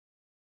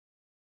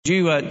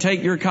You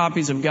take your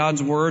copies of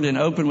God's Word and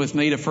open with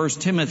me to 1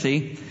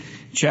 Timothy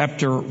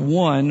chapter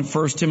 1.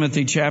 1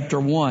 Timothy chapter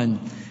 1.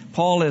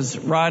 Paul is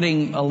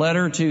writing a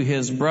letter to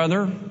his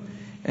brother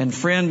and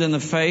friend in the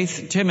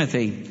faith,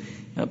 Timothy.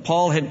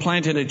 Paul had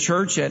planted a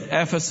church at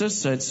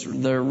Ephesus.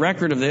 The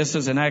record of this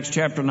is in Acts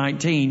chapter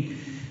 19.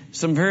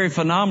 Some very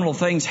phenomenal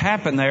things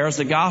happened there as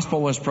the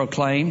gospel was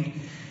proclaimed.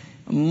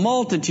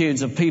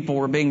 Multitudes of people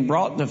were being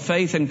brought to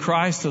faith in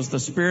Christ as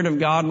the Spirit of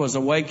God was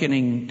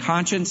awakening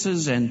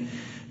consciences and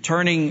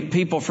turning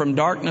people from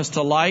darkness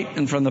to light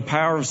and from the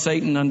power of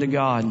Satan unto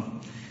God.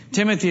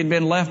 Timothy had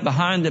been left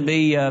behind to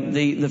be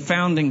the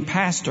founding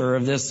pastor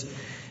of this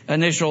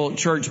initial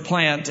church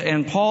plant,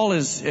 and Paul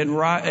is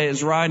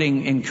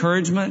writing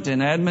encouragement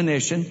and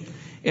admonition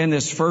in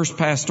this first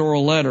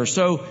pastoral letter.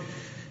 So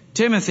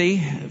Timothy,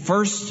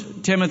 1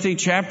 Timothy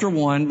chapter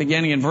 1,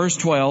 beginning in verse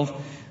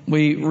 12,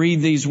 we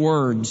read these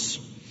words.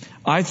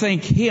 I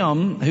thank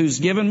Him who's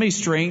given me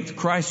strength,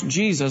 Christ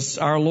Jesus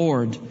our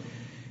Lord,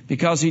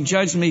 because He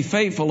judged me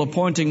faithful,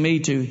 appointing me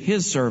to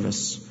His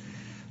service.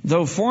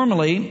 Though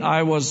formerly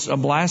I was a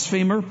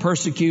blasphemer,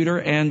 persecutor,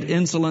 and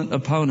insolent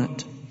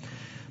opponent.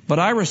 But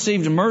I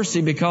received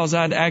mercy because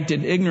I'd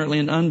acted ignorantly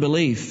in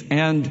unbelief,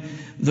 and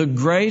the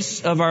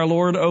grace of our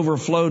Lord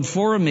overflowed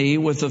for me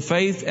with the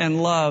faith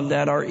and love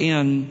that are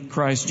in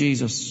Christ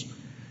Jesus.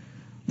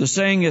 The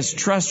saying is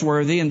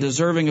trustworthy and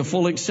deserving of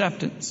full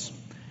acceptance,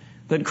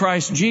 that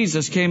Christ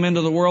Jesus came into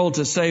the world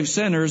to save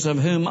sinners, of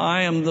whom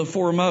I am the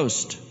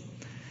foremost.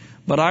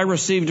 But I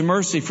received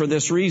mercy for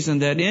this reason,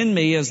 that in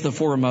me as the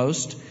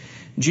foremost,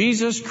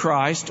 Jesus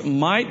Christ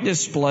might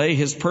display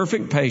His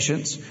perfect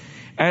patience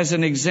as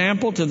an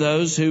example to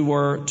those who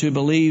were to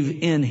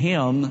believe in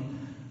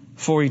Him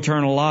for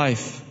eternal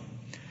life.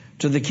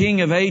 To the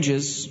King of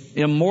ages,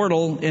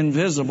 immortal,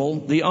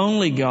 invisible, the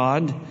only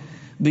God,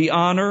 be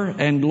honor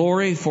and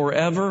glory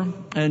forever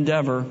and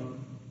ever.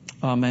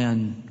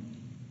 Amen.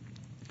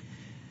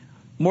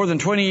 More than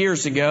 20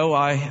 years ago,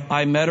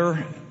 I met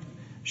her.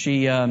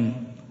 She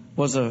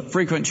was a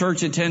frequent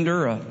church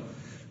attender, a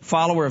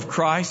follower of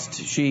Christ.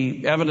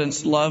 She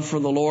evidenced love for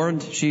the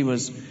Lord. She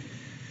was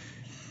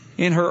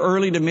in her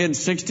early to mid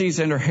 60s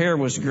and her hair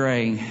was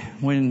graying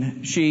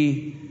when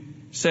she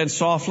said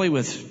softly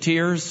with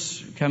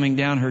tears coming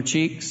down her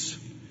cheeks,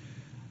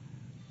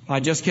 I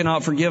just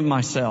cannot forgive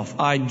myself.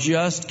 I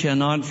just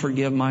cannot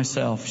forgive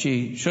myself.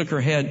 She shook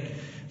her head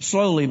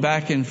slowly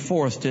back and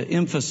forth to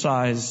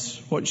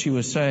emphasize what she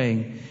was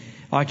saying.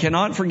 I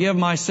cannot forgive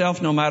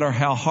myself no matter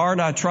how hard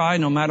I try,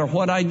 no matter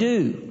what I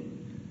do.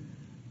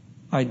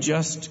 I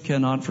just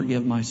cannot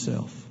forgive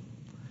myself.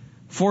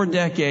 4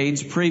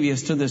 decades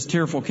previous to this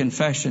tearful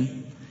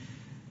confession,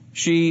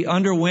 she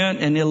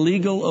underwent an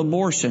illegal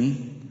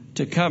abortion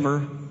to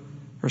cover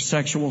her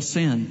sexual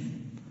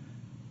sin.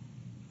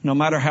 No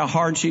matter how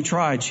hard she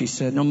tried, she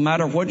said, no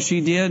matter what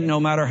she did, no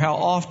matter how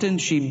often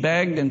she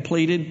begged and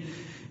pleaded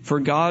for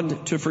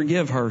God to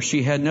forgive her,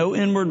 she had no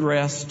inward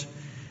rest,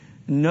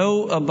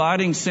 no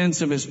abiding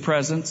sense of His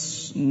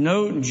presence,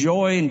 no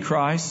joy in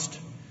Christ.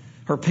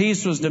 Her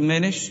peace was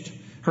diminished,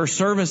 her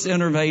service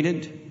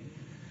enervated.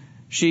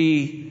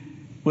 She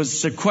was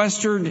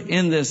sequestered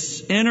in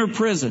this inner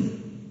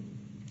prison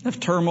of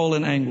turmoil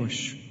and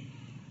anguish.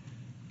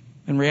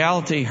 In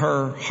reality,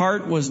 her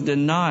heart was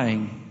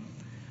denying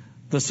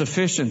the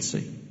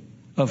sufficiency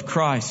of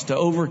Christ to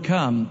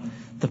overcome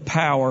the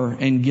power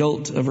and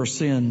guilt of her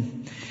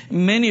sin.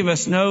 Many of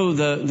us know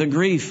the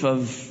grief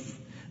of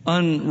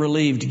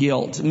unrelieved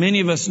guilt. Many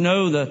of us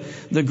know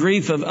the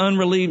grief of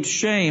unrelieved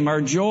shame.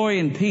 Our joy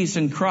and peace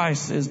in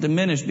Christ is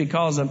diminished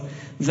because of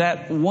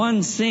that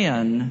one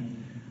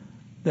sin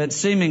that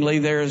seemingly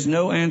there is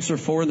no answer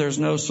for, there's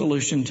no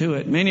solution to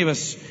it. Many of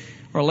us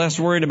are less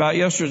worried about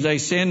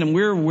yesterday's sin, and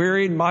we're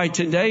worried by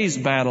today's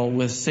battle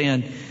with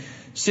sin.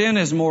 Sin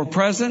is more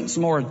present, it's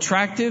more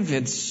attractive,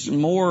 it's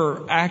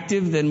more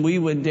active than we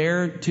would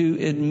dare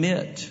to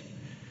admit.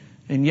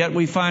 And yet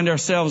we find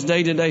ourselves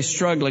day to day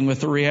struggling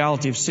with the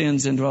reality of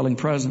sin's indwelling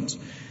presence.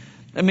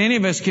 And many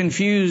of us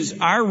confuse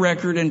our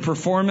record and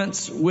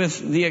performance with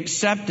the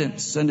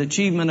acceptance and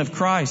achievement of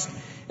Christ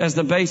as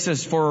the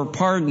basis for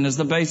pardon, as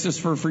the basis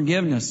for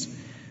forgiveness,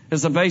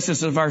 as the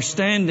basis of our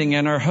standing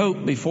and our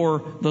hope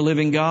before the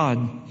living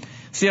God.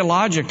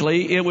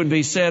 Theologically, it would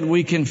be said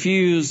we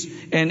confuse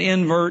and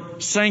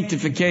invert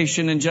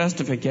sanctification and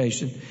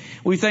justification.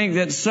 We think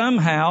that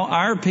somehow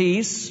our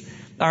peace,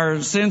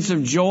 our sense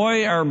of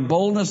joy, our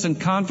boldness and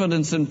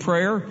confidence in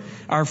prayer,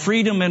 our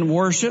freedom in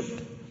worship,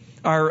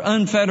 our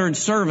unfettered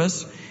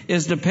service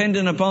is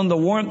dependent upon the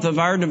warmth of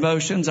our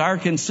devotions, our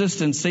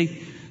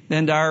consistency,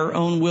 and our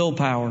own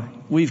willpower.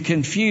 We've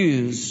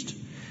confused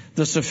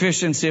the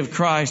sufficiency of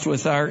Christ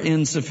with our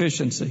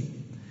insufficiency.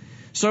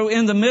 So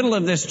in the middle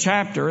of this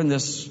chapter, in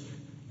this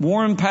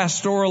warm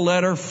pastoral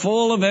letter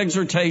full of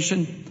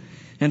exhortation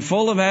and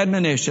full of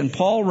admonition,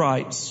 Paul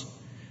writes,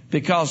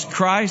 because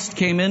Christ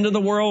came into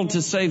the world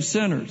to save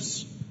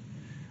sinners,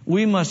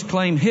 we must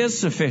claim His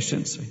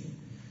sufficiency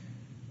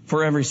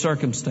for every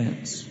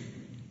circumstance.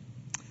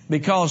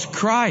 Because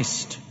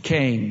Christ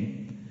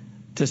came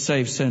to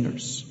save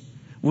sinners.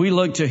 We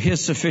look to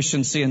His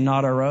sufficiency and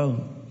not our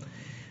own.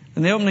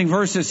 In the opening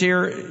verses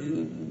here,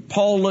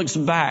 Paul looks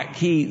back.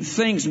 He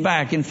thinks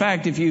back. In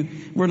fact, if you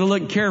were to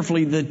look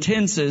carefully, the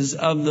tenses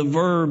of the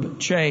verb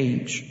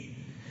change.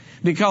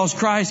 Because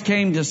Christ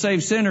came to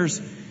save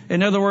sinners,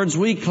 in other words,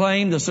 we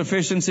claim the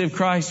sufficiency of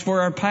Christ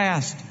for our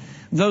past.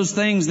 Those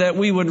things that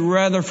we would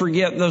rather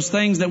forget, those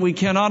things that we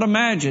cannot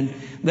imagine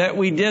that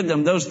we did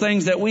them, those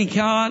things that we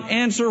cannot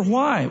answer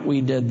why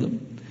we did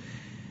them.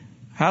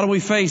 How do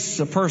we face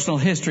a personal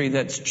history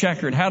that's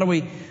checkered? How do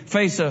we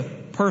face a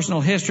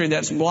personal history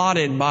that's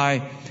blotted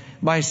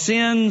by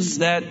sins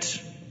that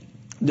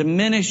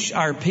diminish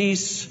our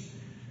peace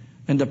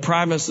and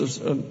deprive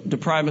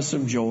us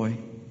of joy?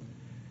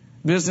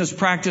 Business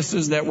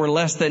practices that were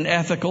less than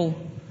ethical,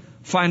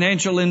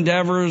 financial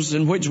endeavors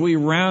in which we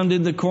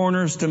rounded the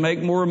corners to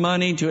make more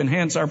money, to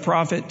enhance our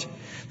profit,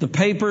 the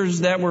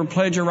papers that were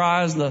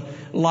plagiarized, the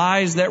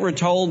lies that were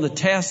told, the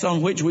tests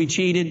on which we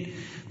cheated,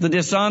 the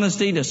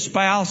dishonesty to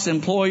spouse,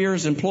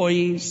 employers,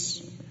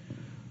 employees,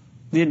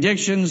 the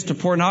addictions to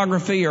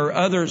pornography or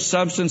other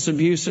substance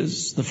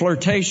abuses, the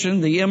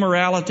flirtation, the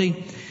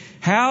immorality.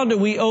 How do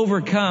we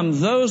overcome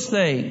those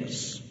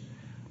things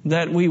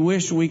that we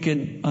wish we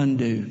could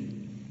undo?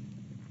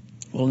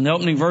 Well, in the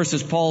opening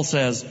verses, Paul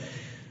says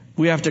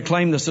we have to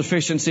claim the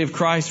sufficiency of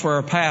Christ for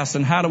our past.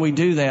 And how do we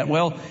do that?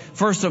 Well,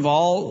 first of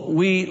all,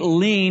 we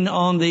lean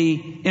on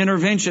the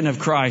intervention of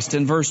Christ.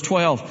 In verse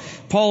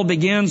 12, Paul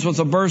begins with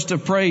a burst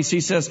of praise.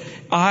 He says,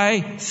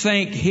 I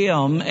thank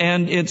Him,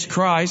 and it's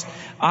Christ.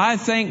 I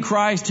thank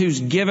Christ who's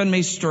given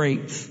me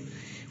strength.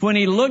 When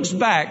he looks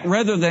back,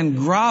 rather than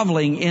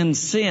groveling in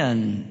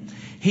sin,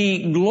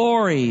 he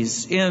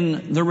glories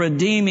in the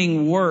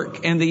redeeming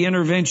work and the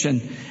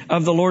intervention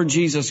of the Lord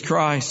Jesus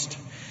Christ.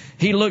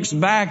 He looks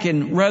back,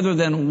 and rather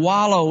than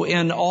wallow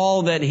in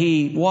all that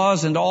he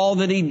was and all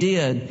that he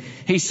did,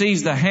 he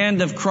sees the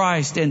hand of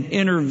Christ in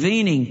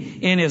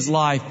intervening in his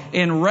life,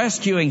 in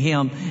rescuing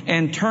him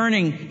and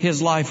turning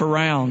his life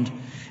around.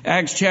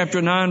 Acts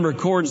chapter 9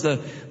 records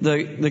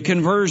the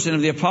conversion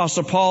of the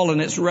Apostle Paul,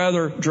 and it's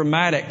rather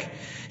dramatic.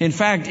 In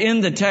fact,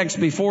 in the text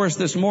before us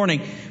this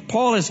morning,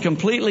 Paul is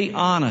completely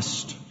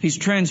honest. He's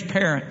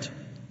transparent.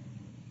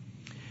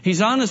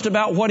 He's honest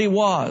about what he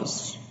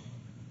was.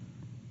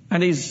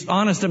 And he's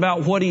honest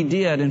about what he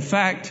did. In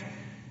fact,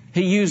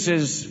 he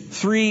uses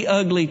 3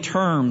 ugly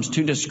terms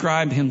to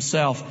describe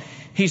himself.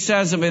 He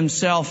says of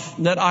himself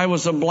that I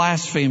was a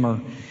blasphemer,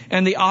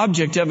 and the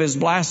object of his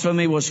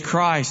blasphemy was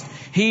Christ.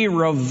 He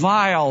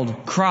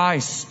reviled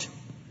Christ.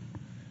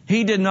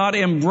 He did not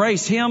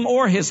embrace Him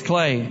or His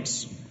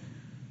claims.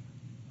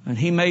 And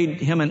he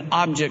made Him an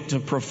object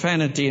of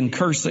profanity and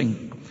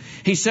cursing.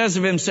 He says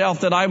of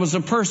himself that I was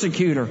a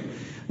persecutor.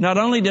 Not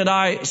only did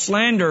I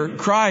slander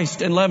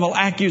Christ and level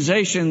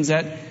accusations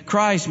at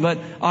Christ, but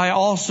I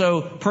also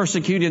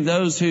persecuted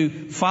those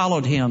who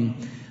followed Him.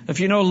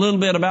 If you know a little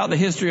bit about the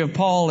history of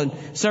Paul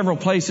in several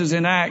places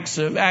in Acts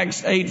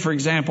 8, for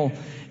example,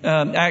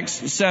 Acts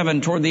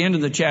 7, toward the end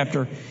of the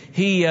chapter,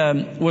 he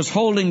was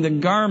holding the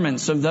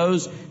garments of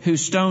those who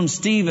stoned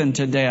Stephen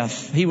to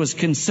death. He was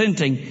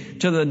consenting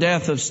to the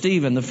death of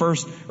Stephen, the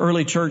first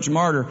early church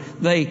martyr.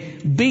 They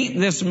beat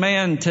this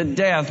man to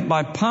death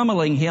by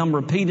pummeling him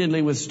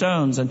repeatedly with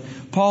stones. And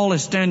Paul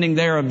is standing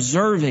there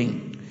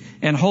observing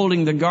and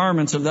holding the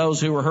garments of those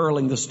who were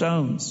hurling the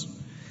stones.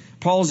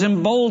 Paul's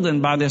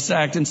emboldened by this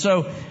act. And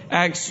so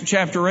Acts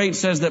chapter 8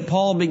 says that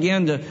Paul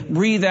began to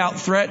breathe out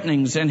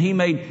threatenings, and he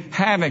made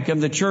havoc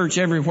of the church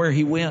everywhere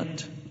he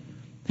went.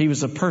 He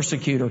was a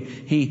persecutor.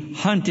 He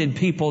hunted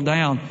people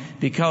down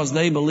because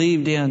they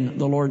believed in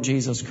the Lord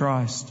Jesus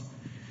Christ.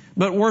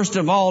 But worst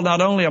of all,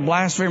 not only a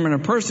blasphemer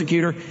and a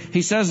persecutor,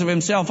 he says of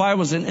himself, I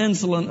was an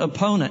insolent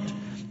opponent.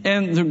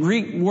 And the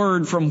Greek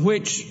word from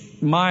which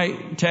my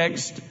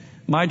text,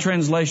 my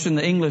translation,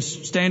 the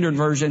English Standard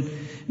Version,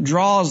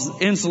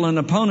 draws insolent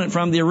opponent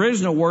from, the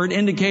original word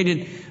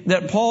indicated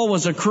that Paul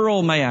was a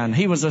cruel man.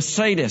 He was a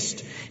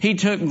sadist. He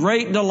took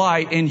great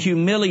delight in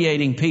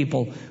humiliating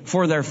people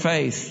for their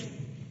faith.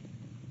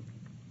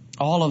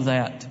 All of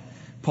that,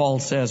 Paul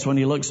says, when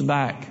he looks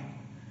back.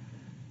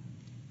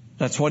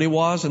 That's what he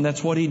was and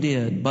that's what he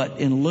did. But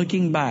in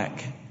looking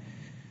back,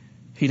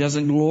 he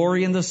doesn't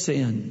glory in the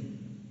sin.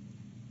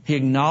 He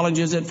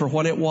acknowledges it for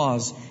what it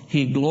was.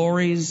 He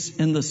glories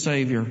in the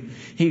Savior.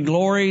 He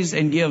glories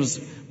and gives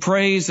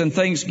praise and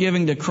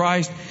thanksgiving to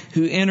Christ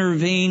who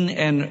intervened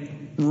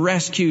and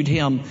rescued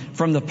him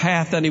from the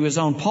path that he was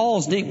on.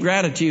 Paul's deep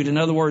gratitude, in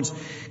other words,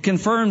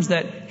 confirms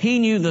that he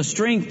knew the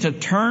strength to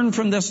turn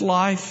from this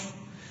life,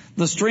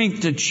 the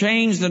strength to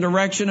change the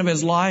direction of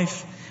his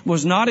life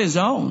was not his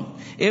own.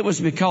 It was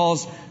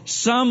because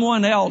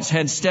someone else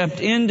had stepped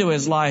into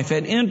his life,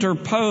 had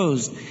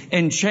interposed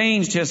and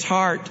changed his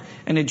heart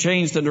and had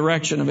changed the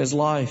direction of his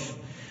life.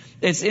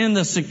 It's in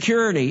the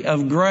security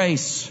of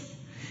grace.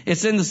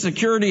 It's in the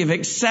security of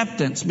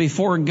acceptance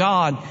before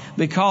God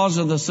because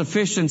of the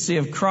sufficiency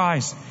of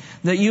Christ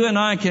that you and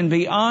I can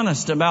be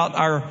honest about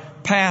our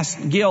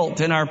past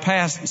guilt and our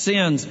past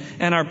sins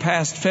and our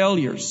past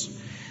failures.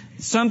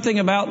 Something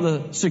about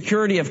the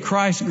security of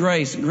Christ's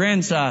grace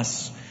grants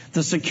us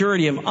the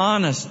security of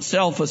honest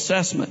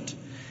self-assessment.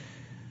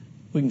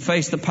 We can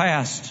face the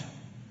past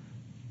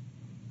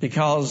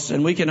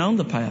and we can own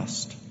the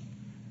past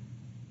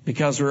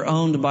because we're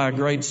owned by a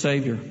great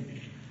Savior.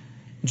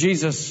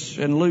 Jesus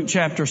in Luke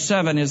chapter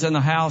 7 is in the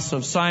house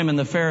of Simon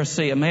the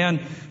Pharisee, a man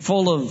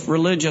full of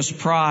religious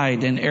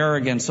pride and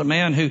arrogance, a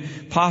man who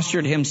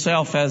postured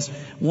himself as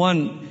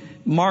one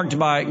marked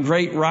by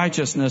great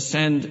righteousness.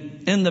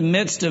 And in the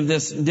midst of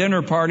this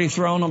dinner party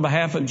thrown on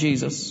behalf of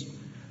Jesus,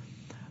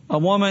 a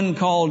woman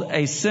called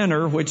a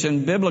sinner, which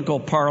in biblical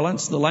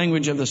parlance, the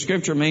language of the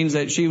Scripture, means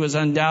that she was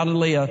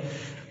undoubtedly a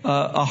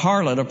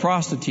harlot, a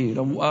prostitute,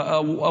 a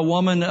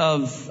woman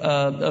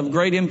of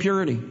great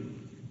impurity.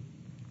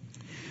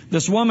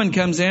 This woman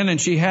comes in and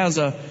she has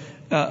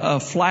a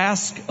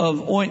flask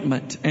of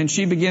ointment, and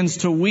she begins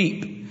to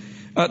weep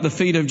at the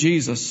feet of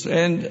Jesus.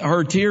 And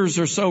her tears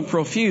are so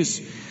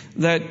profuse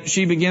that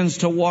she begins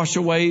to wash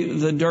away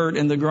the dirt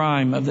and the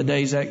grime of the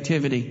day's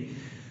activity.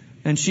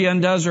 And she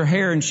undoes her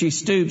hair and she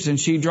stoops and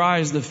she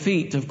dries the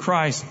feet of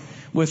Christ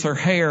with her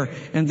hair.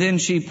 And then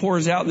she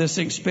pours out this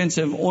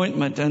expensive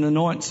ointment and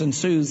anoints and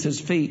soothes his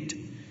feet.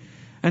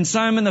 And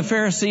Simon the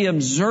Pharisee,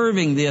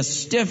 observing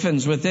this,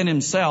 stiffens within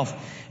himself.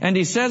 And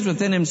he says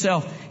within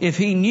himself, if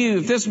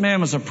this man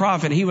was a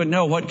prophet, he would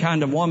know what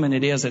kind of woman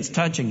it is that's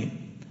touching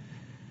him.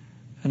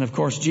 And of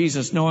course,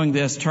 Jesus, knowing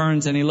this,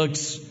 turns and he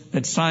looks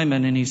at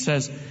Simon and he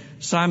says,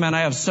 Simon, I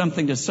have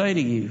something to say to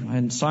you.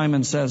 And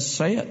Simon says,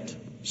 say it.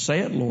 Say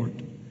it,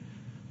 Lord.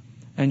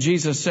 And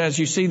Jesus says,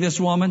 you see this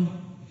woman?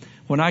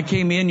 When I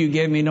came in, you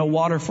gave me no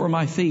water for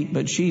my feet,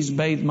 but she's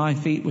bathed my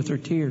feet with her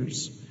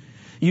tears.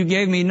 You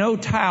gave me no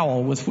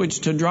towel with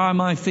which to dry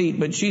my feet,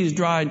 but she's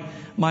dried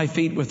my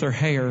feet with her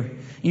hair.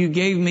 You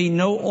gave me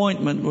no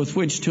ointment with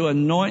which to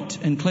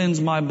anoint and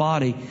cleanse my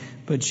body,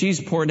 but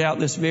she's poured out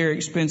this very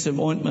expensive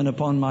ointment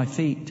upon my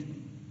feet.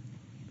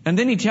 And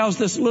then he tells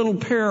this little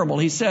parable.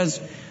 He says,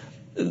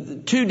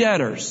 2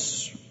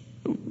 debtors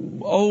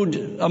owed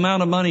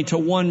amount of money to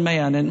one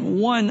man, and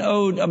one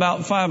owed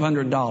about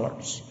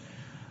 $500.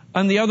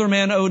 And the other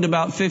man owed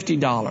about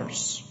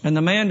 $50. And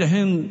the man to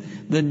whom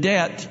the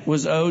debt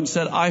was owed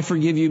said, I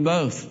forgive you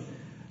both.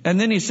 And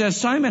then he says,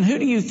 Simon, who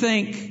do you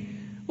think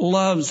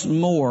loves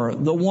more?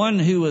 The one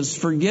who is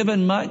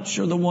forgiven much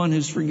or the one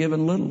who's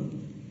forgiven little?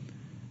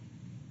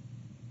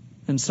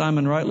 And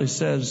Simon rightly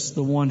says,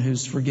 the one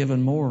who's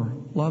forgiven more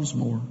loves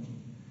more.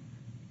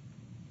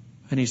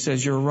 And he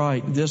says, you're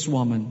right. This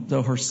woman,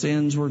 though her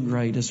sins were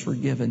great, is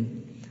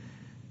forgiven.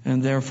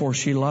 And therefore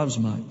she loves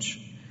much.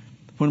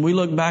 When we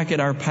look back at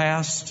our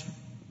past,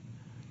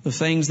 the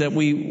things that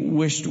we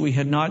wished we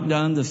had not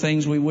done, the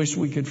things we wish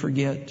we could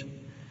forget,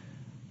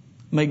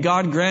 may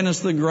God grant us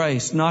the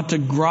grace not to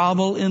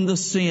grovel in the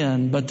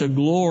sin, but to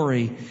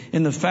glory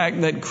in the fact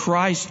that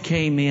Christ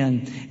came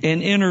in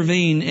and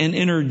intervened and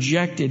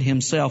interjected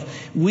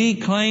himself. We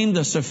claim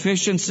the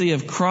sufficiency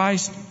of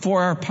Christ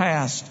for our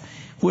past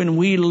when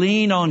we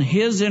lean on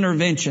his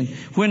intervention,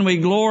 when we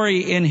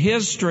glory in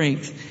his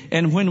strength,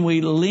 and when we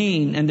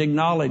lean and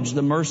acknowledge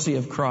the mercy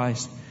of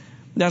Christ.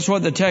 That's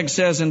what the text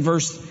says in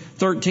verse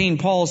 13.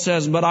 Paul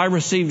says, but I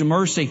received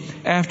mercy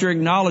after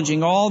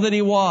acknowledging all that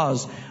he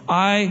was.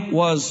 I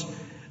was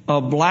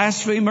a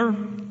blasphemer.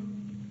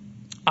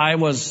 I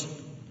was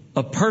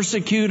a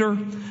persecutor.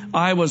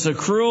 I was a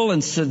cruel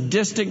and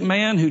sadistic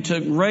man who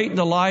took great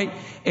delight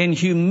in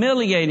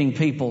humiliating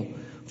people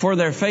for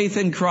their faith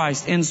in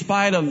Christ. In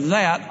spite of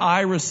that,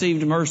 I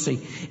received mercy.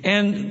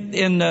 And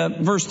in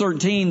verse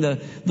 13, the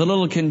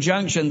little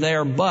conjunction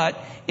there, but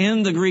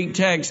in the Greek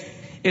text,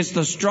 it's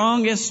the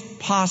strongest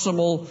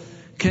possible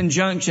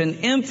conjunction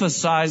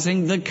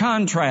emphasizing the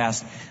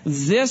contrast.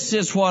 This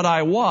is what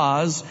I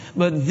was,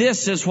 but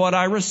this is what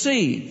I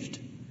received.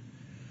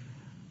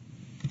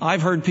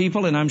 I've heard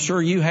people, and I'm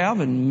sure you have,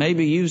 and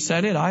maybe you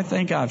said it. I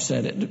think I've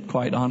said it,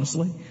 quite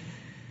honestly,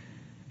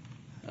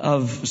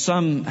 of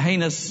some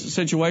heinous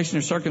situation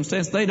or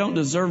circumstance. They don't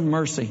deserve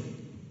mercy.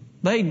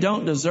 They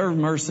don't deserve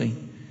mercy.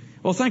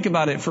 Well, think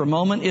about it for a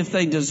moment. If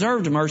they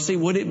deserved mercy,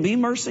 would it be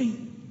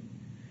mercy?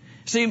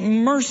 See,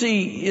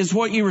 mercy is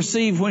what you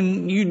receive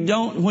when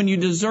you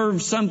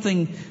deserve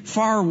something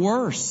far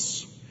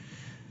worse.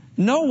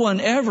 No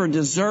one ever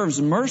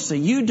deserves mercy.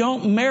 You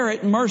don't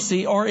merit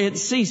mercy or it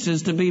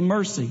ceases to be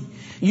mercy.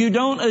 You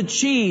don't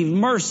achieve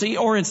mercy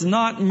or it's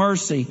not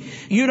mercy.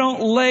 You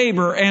don't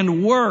labor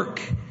and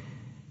work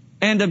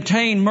and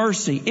obtain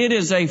mercy. It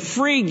is a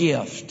free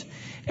gift.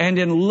 And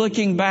in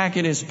looking back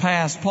at his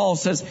past, Paul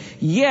says,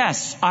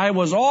 yes, I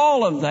was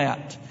all of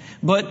that.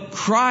 But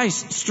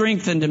Christ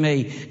strengthened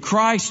me.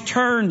 Christ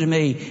turned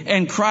me,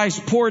 and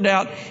Christ poured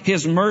out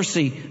his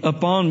mercy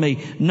upon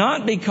me.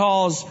 Not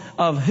because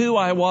of who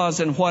I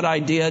was and what I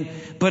did,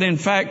 but in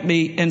fact,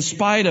 in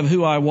spite of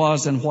who I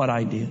was and what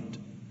I did.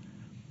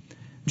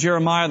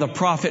 Jeremiah the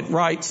prophet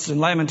writes in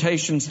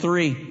Lamentations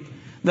 3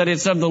 that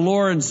it's of the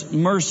Lord's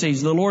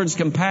mercies, the Lord's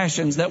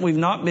compassions, that we've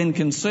not been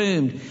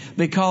consumed,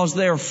 because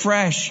they're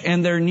fresh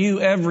and they're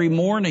new every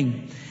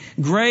morning.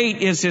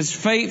 Great is His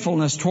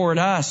faithfulness toward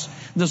us.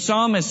 The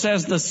psalmist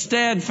says, the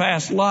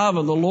steadfast love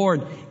of the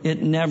Lord,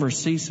 it never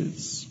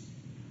ceases.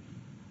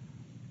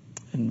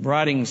 In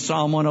writing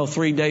Psalm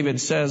 103,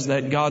 David says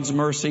that God's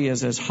mercy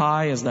is as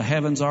high as the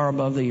heavens are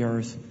above the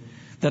earth.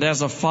 That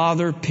as a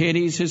father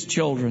pities his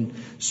children,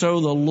 so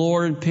the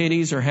Lord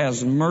pities or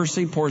has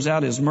mercy, pours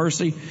out His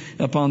mercy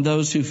upon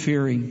those who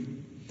fear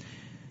Him.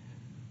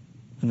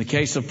 In the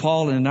case of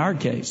Paul and in our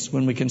case,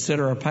 when we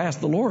consider our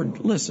past, the Lord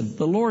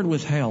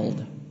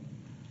withheld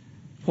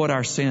what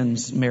our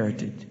sins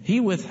merited. He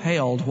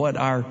withheld what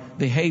our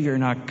behavior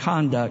and our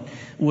conduct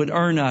would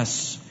earn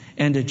us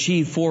and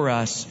achieve for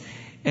us.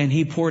 And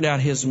He poured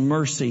out His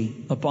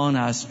mercy upon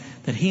us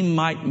that He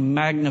might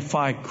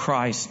magnify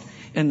Christ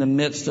in the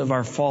midst of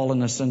our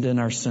fallenness and in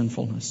our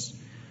sinfulness.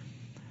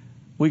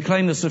 We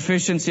claim the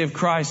sufficiency of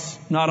Christ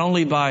not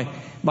only by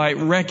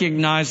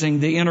recognizing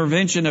the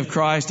intervention of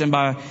Christ and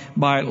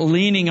by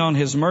leaning on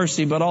His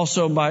mercy, but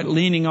also by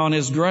leaning on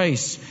His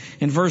grace.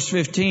 In verse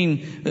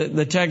 15,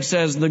 the text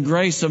says, the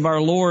grace of our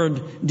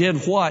Lord did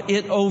what?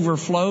 It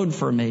overflowed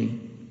for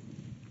me.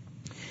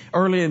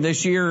 Earlier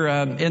this year,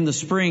 in the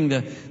spring,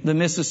 the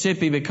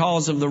Mississippi,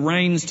 because of the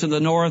rains to the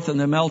north and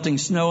the melting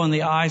snow and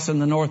the ice in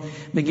the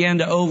north, began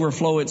to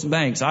overflow its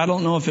banks. I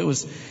don't know if it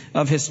was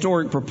of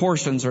historic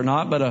proportions or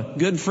not, but a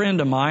good friend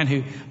of mine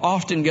who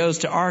often goes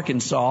to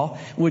Arkansas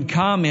would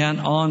comment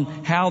on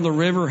how the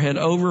river had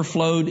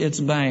overflowed its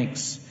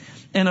banks.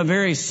 In a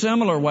very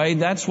similar way,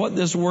 that's what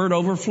this word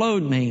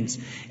overflowed means.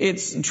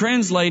 It's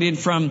translated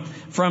from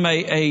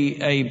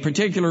a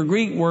particular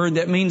Greek word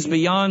that means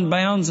beyond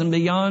bounds and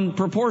beyond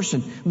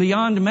proportion,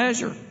 beyond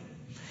measure.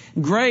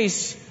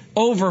 Grace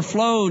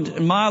overflowed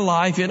my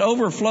life. It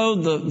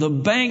overflowed the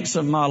banks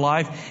of my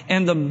life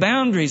and the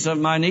boundaries of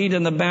my need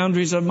and the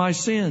boundaries of my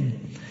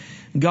sin.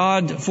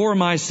 God, for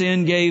my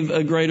sin, gave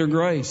a greater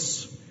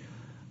grace.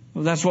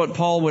 Well, that's what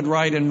Paul would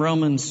write in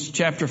Romans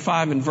chapter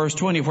 5 and verse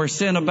 20, where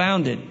sin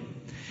abounded.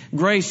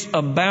 Grace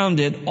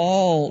abounded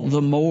all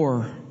the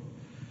more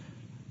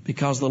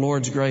because the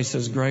Lord's grace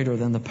is greater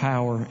than the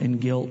power and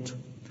guilt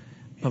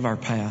of our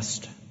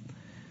past.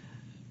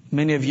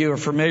 Many of you are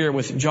familiar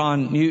with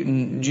John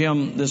Newton.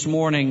 Jim, this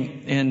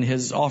morning in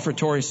his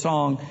offertory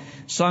song,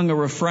 sung a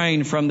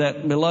refrain from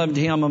that beloved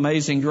hymn,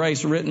 Amazing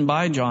Grace, written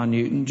by John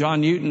Newton. John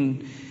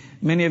Newton,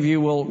 many of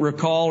you will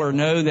recall or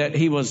know that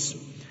he was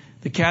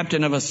the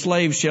captain of a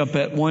slave ship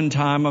at one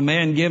time, a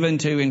man given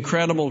to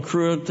incredible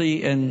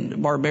cruelty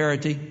and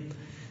barbarity,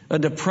 a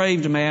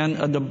depraved man,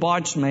 a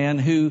debauched man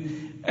who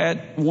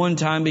at one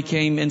time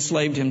became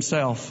enslaved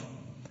himself.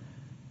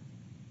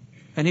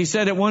 And he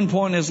said at one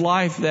point in his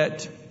life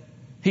that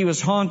he was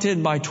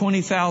haunted by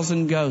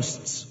 20,000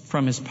 ghosts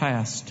from his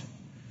past.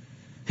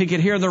 He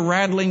could hear the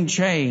rattling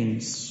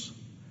chains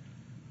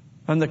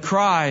and the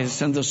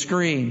cries and the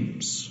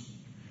screams.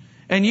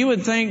 And you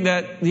would think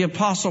that the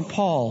Apostle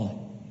Paul,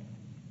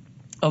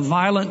 a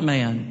violent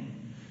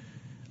man,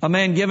 a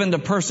man given to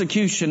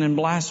persecution and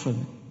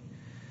blasphemy,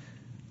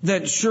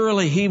 that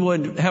surely he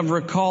would have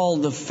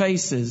recalled the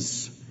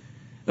faces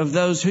of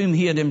those whom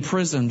he had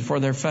imprisoned for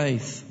their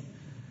faith,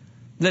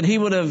 that he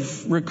would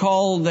have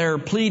recalled their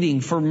pleading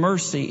for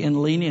mercy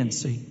and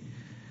leniency,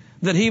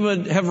 that he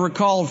would have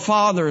recalled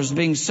fathers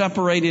being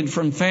separated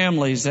from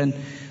families and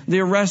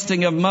the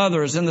arresting of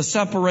mothers and the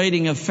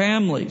separating of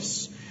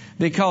families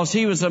because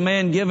he was a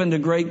man given to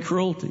great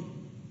cruelty.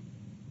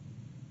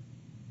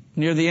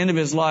 Near the end of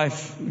his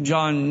life,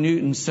 John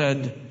Newton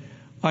said,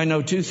 I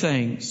know two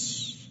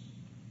things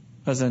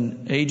as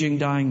an aging,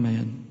 dying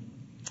man.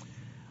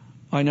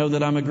 I know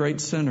that I'm a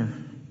great sinner,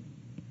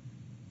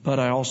 but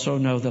I also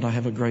know that I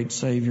have a great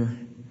Savior.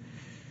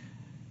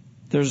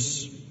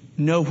 There's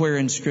nowhere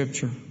in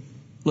Scripture,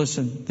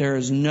 listen, there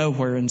is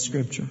nowhere in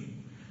Scripture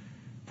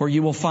where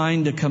you will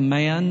find a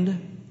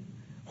command,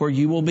 where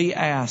you will be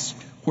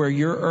asked, where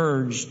you're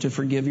urged to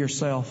forgive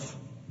yourself.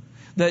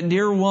 That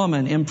dear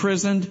woman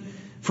imprisoned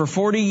for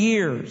 40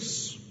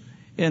 years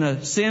in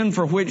a sin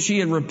for which she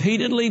had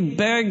repeatedly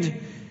begged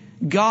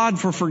God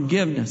for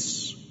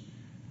forgiveness,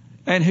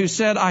 and who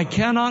said, I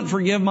cannot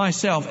forgive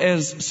myself,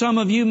 as some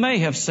of you may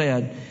have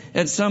said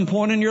at some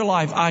point in your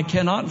life, I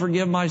cannot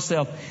forgive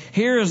myself.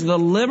 Here is the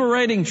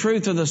liberating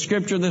truth of the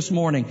Scripture this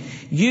morning.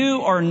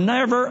 You are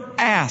never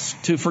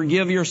asked to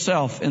forgive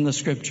yourself in the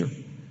Scripture.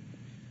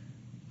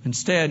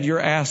 Instead, you're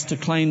asked to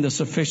claim the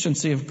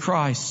sufficiency of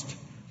Christ,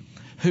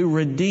 who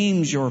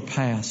redeems your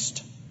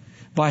past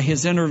by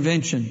His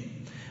intervention,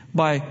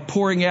 by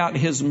pouring out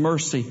His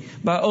mercy,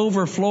 by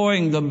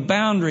overflowing the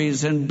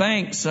boundaries and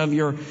banks of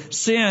your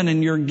sin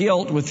and your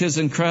guilt with His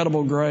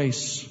incredible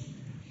grace.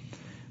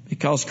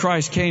 Because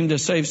Christ came to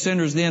save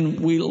sinners,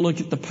 then we look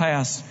at the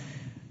past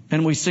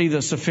and we see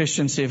the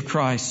sufficiency of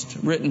Christ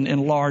written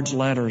in large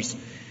letters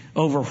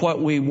over what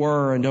we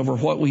were and over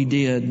what we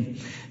did.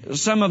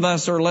 Some of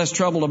us are less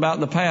troubled about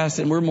the past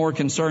and we're more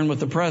concerned with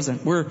the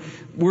present.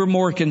 We're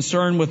more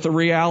concerned with the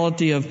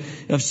reality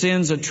of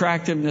sin's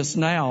attractiveness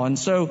now. And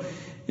so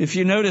if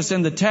you notice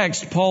in the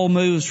text, Paul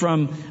moves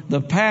from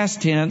the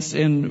past tense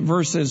in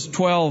verses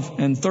 12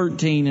 and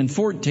 13 and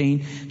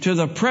 14 to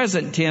the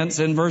present tense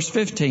in verse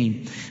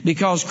 15.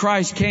 Because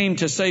Christ came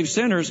to save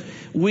sinners,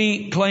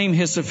 we claim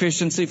His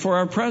sufficiency for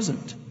our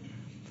present.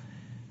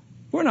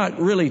 We're not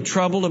really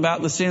troubled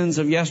about the sins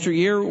of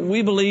yesteryear.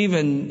 We believe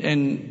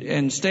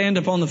and stand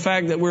upon the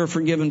fact that we're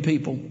forgiven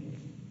people.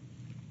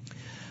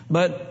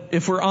 But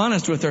if we're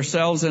honest with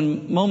ourselves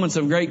in moments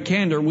of great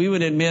candor, we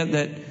would admit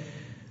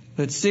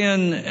that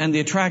sin and the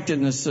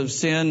attractiveness of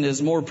sin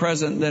is more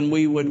present than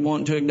we would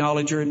want to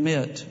acknowledge or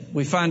admit.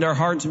 We find our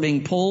hearts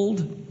being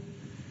pulled.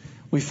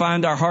 We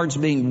find our hearts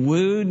being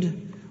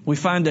wooed. We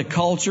find a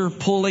culture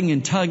pulling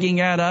and tugging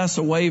at us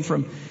away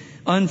from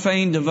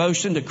unfeigned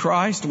devotion to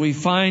Christ. We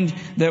find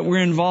that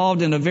we're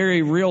involved in a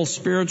very real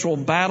spiritual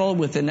battle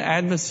with an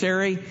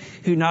adversary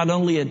who not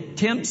only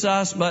tempts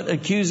us, but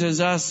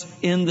accuses us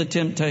in the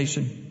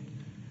temptation.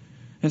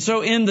 And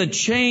so in the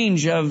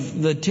change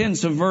of the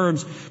tense of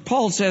verbs,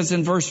 Paul says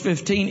in verse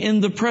 15,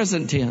 in the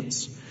present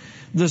tense,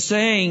 the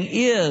saying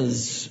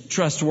is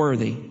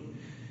trustworthy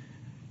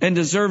and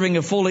deserving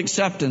of full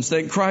acceptance,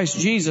 that Christ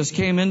Jesus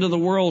came into the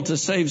world to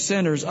save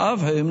sinners,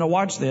 of whom, now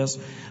watch this,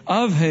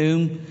 of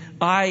whom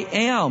I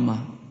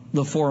am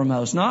the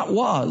foremost, not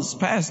was,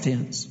 past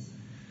tense.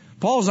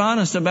 Paul's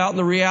honest about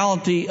the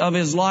reality of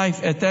his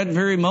life at that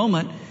very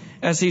moment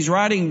as he's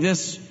writing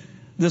this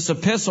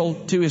epistle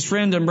to his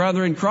friend and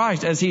brother in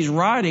Christ. As he's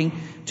writing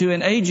to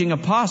an aging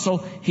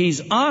apostle,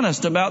 he's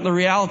honest about the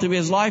reality of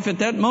his life at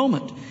that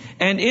moment.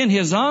 And in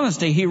his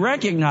honesty, he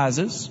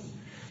recognizes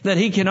that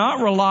he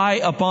cannot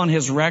rely upon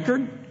his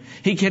record.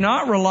 He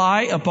cannot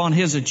rely upon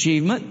his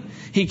achievement.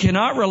 He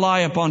cannot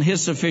rely upon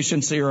his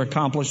sufficiency or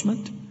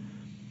accomplishment.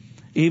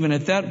 Even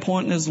at that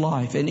point in his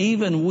life, and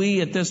even we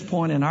at this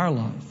point in our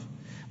life,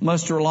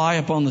 must rely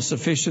upon the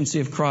sufficiency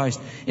of Christ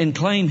and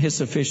claim His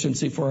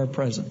sufficiency for our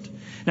present.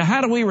 Now,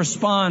 how do we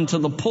respond to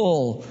the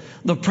pull,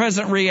 the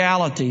present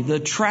reality, the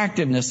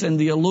attractiveness and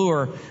the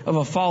allure of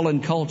a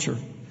fallen culture?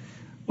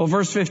 Well,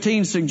 verse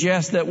 15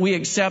 suggests that we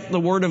accept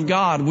the Word of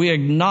God. We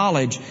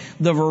acknowledge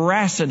the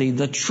veracity,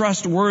 the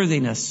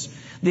trustworthiness,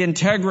 the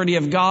integrity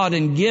of God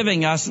in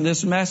giving us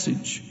this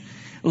message.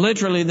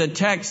 Literally, the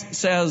text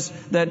says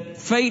that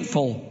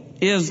faithful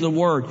is the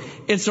Word.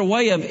 It's a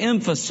way of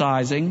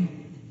emphasizing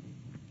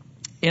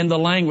in the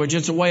language.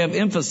 It's a way of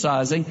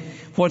emphasizing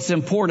what's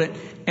important.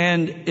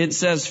 And it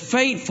says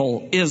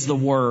faithful is the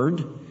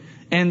Word,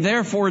 and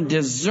therefore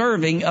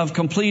deserving of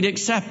complete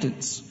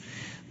acceptance.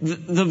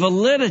 The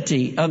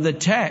validity of the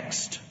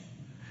text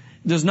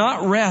does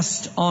not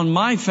rest on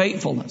my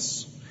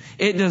faithfulness.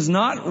 It does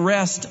not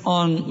rest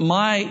on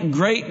my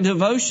great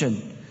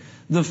devotion.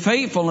 The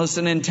faithfulness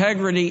and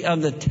integrity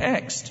of the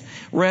text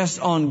rests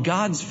on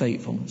God's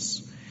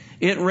faithfulness.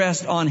 It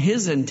rests on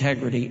His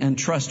integrity and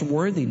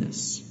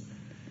trustworthiness.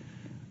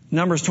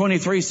 Numbers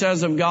 23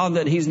 says of God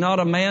that He's not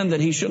a man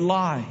that He should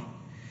lie.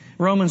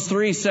 Romans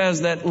 3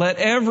 says that let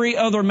every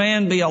other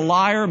man be a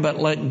liar, but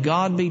let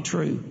God be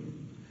true.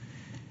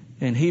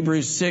 And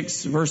Hebrews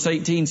 6 verse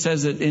 18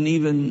 says it in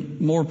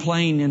even more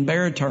plain and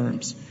bare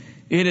terms.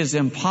 It is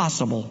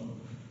impossible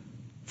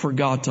for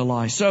God to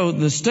lie. So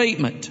the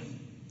statement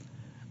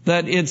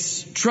that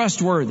it's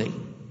trustworthy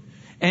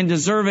and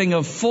deserving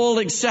of full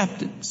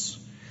acceptance,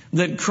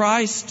 that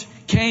Christ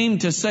came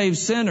to save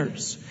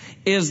sinners,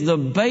 is the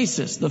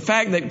basis. The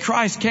fact that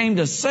Christ came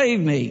to save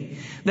me,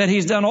 that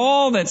He's done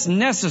all that's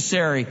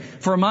necessary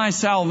for my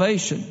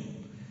salvation,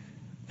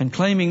 and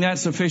claiming that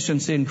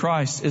sufficiency in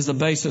Christ is the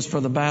basis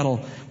for the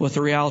battle with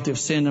the reality of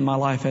sin in my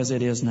life as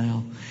it is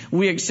now.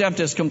 We accept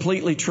as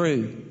completely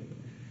true.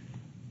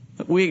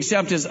 We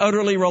accept as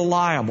utterly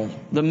reliable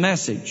the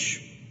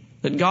message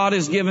that God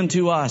has given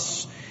to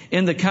us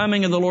in the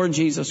coming of the Lord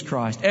Jesus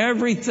Christ.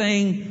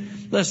 Everything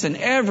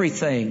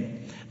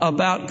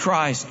about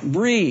Christ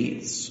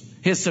breathes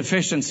His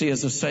sufficiency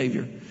as a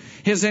Savior.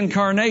 His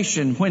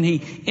incarnation, when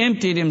He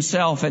emptied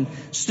Himself and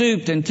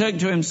stooped and took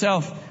to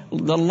Himself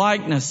the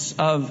likeness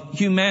of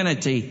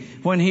humanity,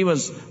 when He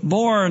was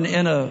born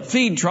in a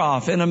feed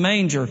trough, in a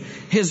manger.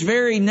 His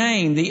very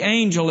name, the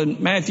angel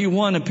in Matthew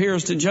 1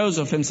 appears to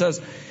Joseph and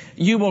says,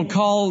 you will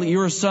call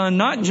your son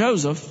not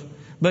Joseph,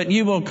 but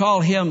you will call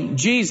him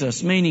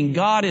Jesus, meaning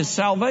God is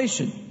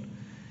salvation.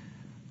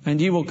 And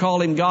you will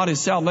call Him God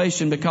is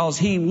salvation because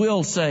He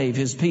will save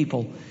His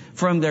people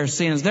from their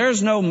sins.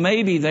 There's no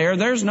maybe there.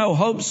 There's no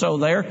hope so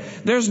there.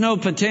 There's no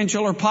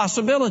potential or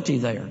possibility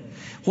there.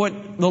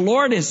 What the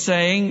Lord is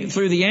saying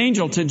through the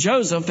angel to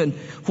Joseph, and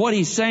what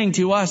He's saying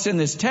to us in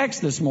this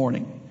text this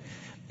morning,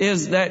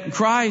 is that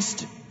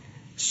Christ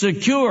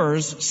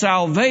secures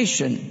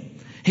salvation.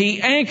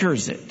 He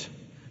anchors it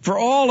for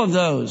all of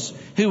those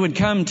who would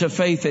come to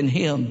faith in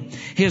Him.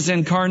 His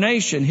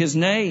incarnation, His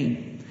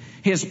name,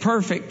 His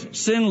perfect,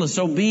 sinless,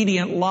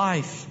 obedient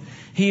life,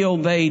 He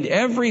obeyed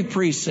every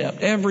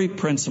precept, every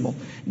principle,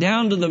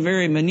 down to the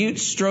very minute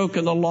stroke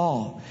of the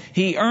law.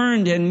 He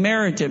earned and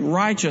merited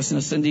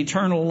righteousness and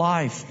eternal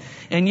life.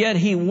 And yet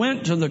He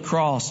went to the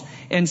cross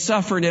and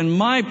suffered in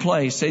my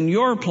place, in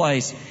your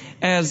place,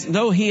 as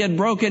though He had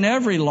broken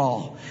every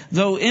law.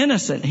 Though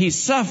innocent, He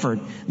suffered,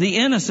 the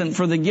innocent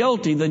for the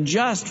guilty, the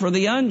just for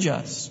the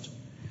unjust.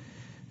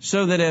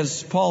 So that,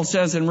 as Paul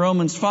says in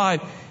Romans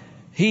 5,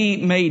 He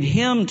made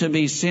Him to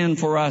be sin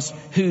for us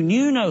who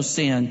knew no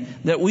sin,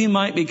 that we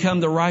might become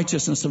the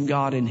righteousness of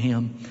God in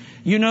Him.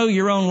 You know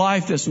your own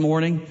life this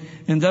morning,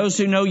 and those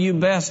who know you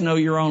best know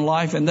your own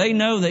life, and they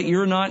know that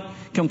you're not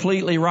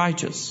completely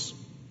righteous.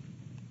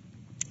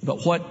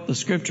 But what the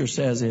Scripture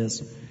says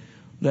is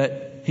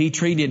that He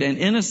treated an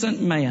innocent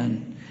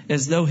man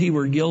as though he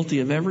were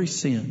guilty of every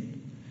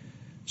sin,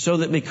 so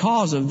that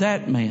because of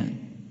that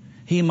man,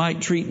 He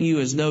might treat you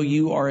as though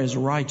you are as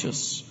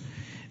righteous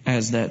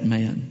as that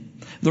man.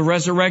 The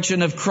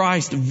resurrection of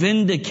Christ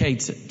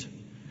vindicates it.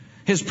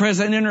 His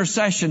present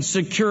intercession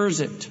secures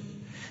it.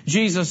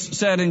 Jesus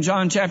said in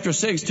John chapter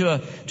 6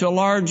 to a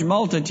large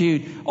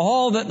multitude,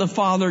 all that the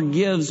Father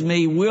gives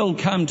me will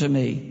come to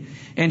me.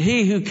 And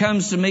he who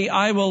comes to me,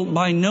 I will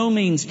by no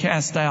means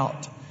cast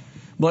out,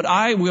 but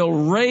I will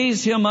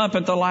raise him up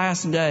at the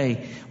last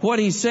day. What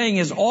He's saying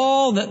is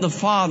all that the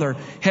Father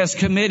has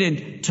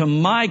committed to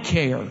my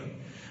care,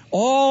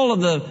 all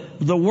of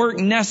the work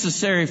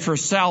necessary for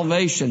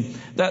salvation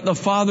that the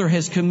Father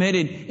has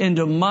committed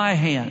into my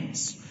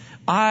hands,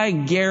 I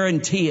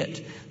guarantee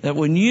it, that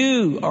when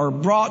you are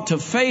brought to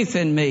faith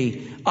in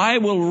me, I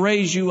will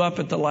raise you up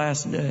at the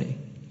last day.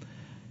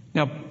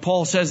 Now,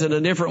 Paul says it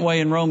a different way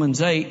in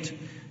Romans 8.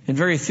 In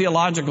very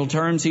theological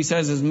terms, he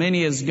says, as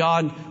many as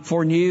God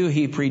foreknew,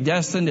 He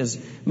predestined. As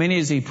many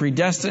as He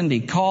predestined,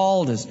 He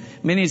called. As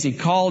many as He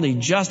called, He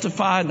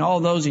justified. And all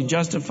those He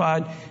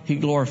justified, He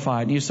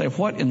glorified. And you say,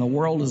 what in the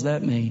world does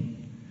that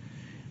mean?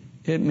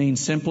 It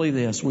means simply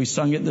this. We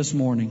sung it this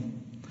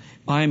morning.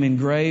 I am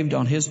engraved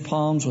on His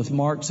palms with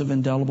marks of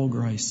indelible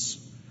grace.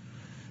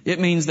 It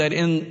means that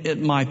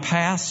in my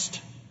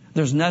past,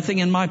 there's nothing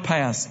in my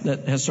past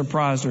that has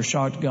surprised or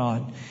shocked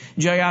God.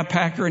 J.I.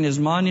 Packer, in his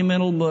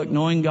monumental book,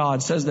 Knowing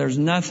God, says there's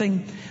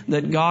nothing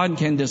that God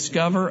can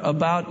discover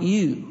about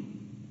you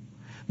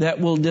that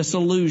will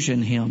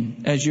disillusion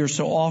Him, as you're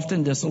so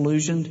often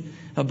disillusioned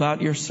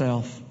about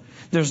yourself.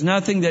 There's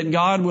nothing that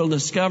God will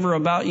discover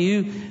about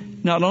you,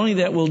 not only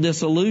that will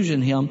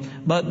disillusion Him,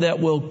 but that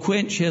will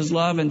quench His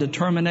love and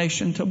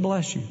determination to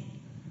bless you.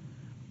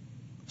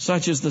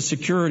 Such is the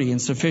security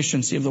and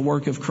sufficiency of the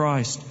work of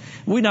Christ.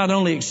 We not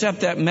only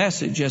accept that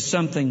message as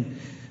something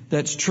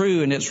that's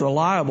true and it's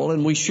reliable,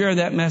 and we share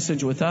that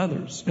message with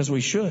others, as we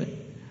should,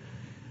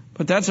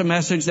 but that's a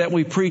message that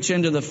we preach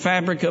into the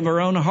fabric of our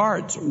own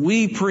hearts.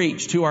 We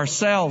preach to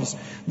ourselves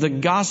the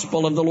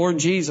gospel of the Lord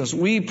Jesus.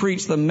 We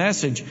preach the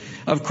message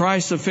of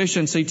Christ's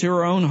sufficiency to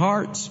our own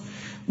hearts.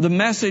 The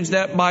message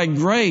that by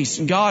grace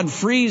God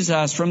frees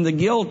us from the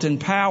guilt and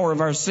power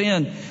of our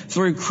sin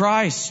through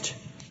Christ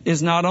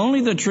is not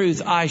only the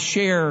truth I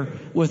share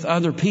with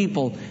other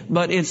people,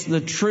 but it's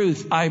the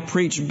truth I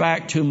preach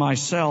back to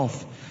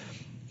myself.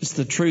 It's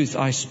the truth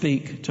I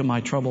speak to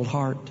my troubled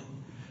heart.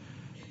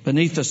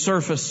 Beneath the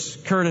surface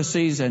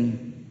courtesies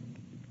and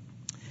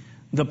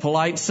the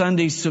polite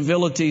Sunday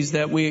civilities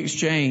that we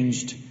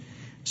exchanged,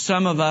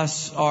 some of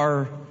us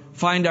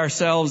find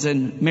ourselves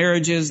in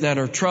marriages that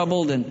are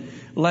troubled and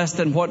less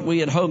than what we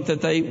had hoped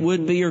that they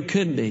would be or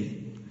could be.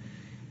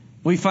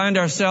 We find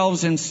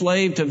ourselves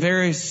enslaved to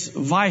various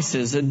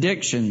vices,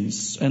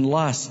 addictions, and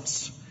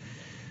lusts.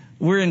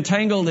 We're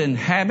entangled in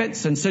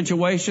habits and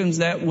situations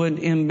that would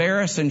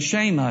embarrass and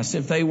shame us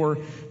if they were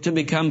to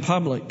become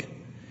public.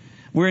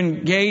 We're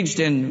engaged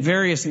in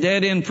various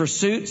dead-end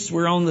pursuits.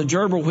 We're on the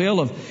gerbil wheel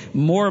of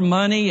more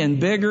money and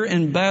bigger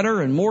and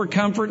better and more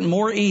comfort and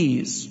more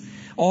ease.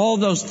 All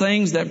those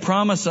things that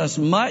promise us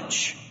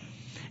much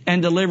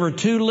and deliver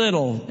too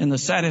little in the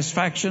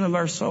satisfaction of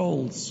our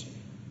souls.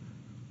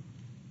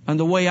 And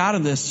the way out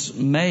of this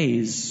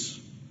maze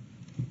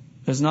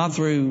is not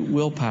through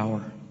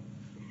willpower.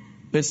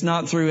 It's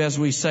not through, as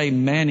we say,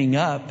 manning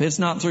up. It's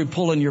not through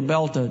pulling your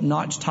belt a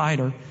notch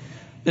tighter.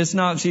 It's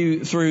not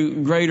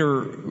through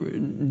greater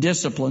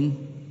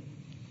discipline.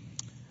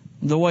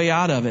 The way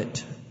out of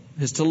it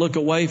is to look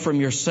away from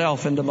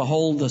yourself and to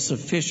behold the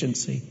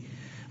sufficiency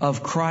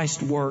of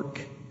Christ's work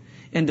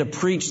and to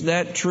preach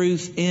that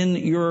truth in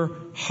your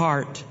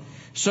heart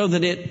so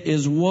that it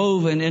is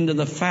woven into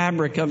the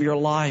fabric of your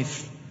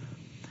life.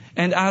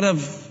 And out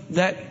of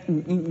that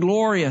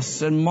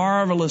glorious and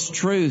marvelous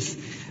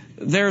truth,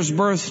 there's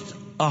birthed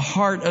a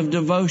heart of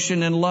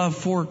devotion and love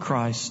for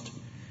Christ.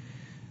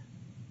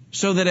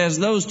 So that as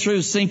those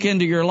truths sink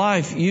into your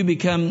life, you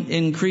become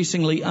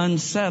increasingly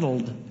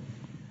unsettled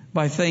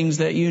by things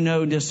that you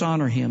know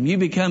dishonor Him. You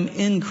become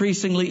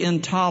increasingly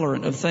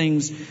intolerant of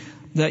things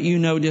that you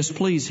know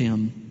displease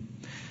Him.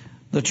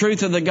 The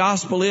truth of the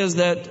gospel is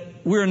that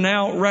we're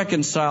now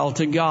reconciled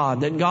to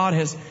God, that God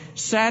has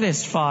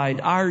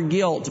satisfied our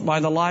guilt by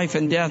the life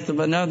and death of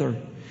another,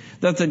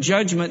 that the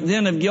judgment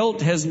then of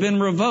guilt has been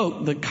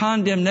revoked. The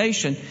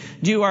condemnation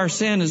due our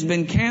sin has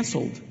been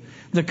canceled.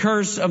 The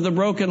curse of the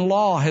broken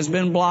law has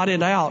been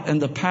blotted out,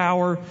 and the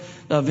power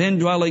of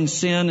indwelling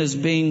sin is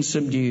being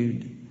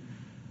subdued.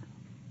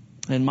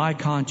 And my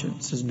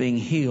conscience is being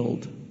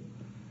healed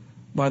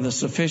by the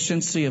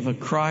sufficiency of a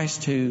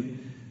Christ who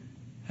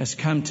has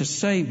come to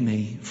save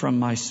me from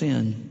my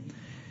sin.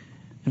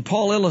 And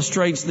Paul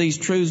illustrates these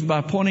truths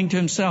by pointing to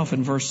himself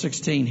in verse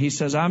 16. He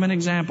says, I'm an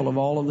example of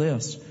all of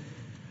this.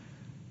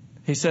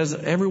 He says,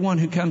 everyone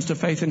who comes to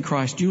faith in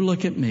Christ, you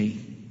look at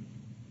me,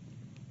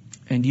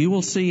 and you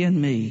will see in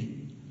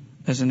me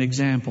as an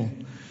example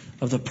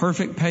of the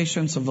perfect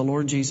patience of the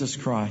Lord Jesus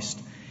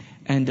Christ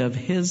and of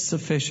His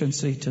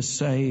sufficiency to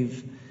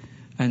save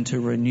and to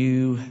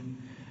renew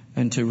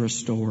and to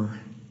restore.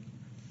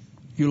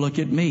 You look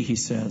at me, he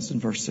says in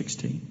verse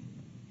 16,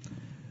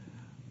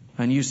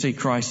 and you see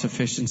Christ's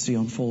sufficiency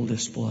on full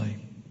display.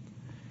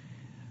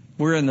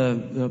 We're in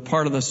the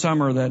part of the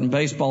summer that in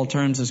baseball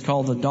terms is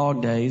called the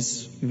dog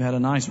days. We've had a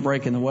nice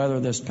break in the weather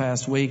this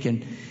past week,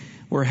 and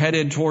we're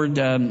headed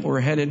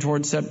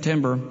toward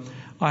September.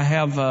 I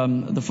have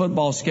the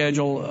football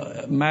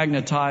schedule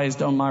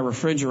magnetized on my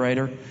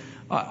refrigerator.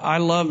 I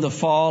love the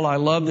fall. I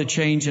love the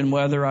change in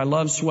weather. I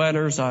love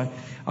sweaters. I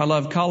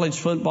love college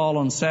football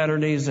on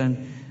Saturdays.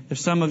 And if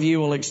some of you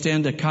will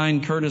extend a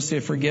kind courtesy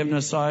of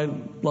forgiveness, I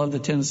love the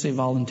Tennessee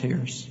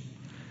Volunteers.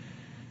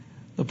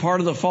 The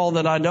part of the fall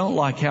that I don't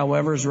like,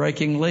 however, is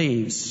raking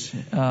leaves.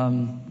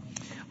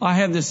 I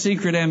have the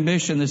secret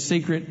ambition, the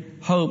secret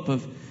hope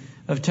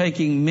of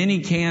taking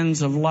many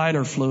cans of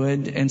lighter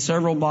fluid and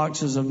several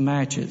boxes of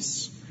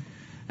matches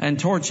and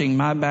torching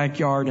my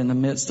backyard in the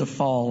midst of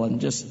fall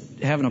and just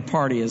having a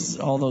party as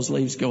all those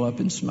leaves go up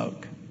in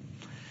smoke.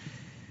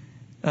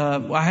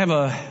 I have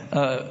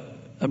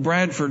a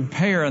Bradford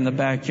pear in the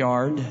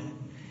backyard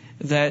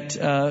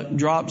that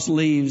drops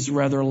leaves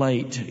rather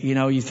late. You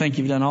know, you think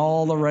you've done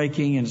all the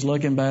raking and it's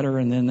looking better,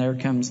 and then there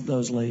comes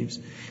those leaves.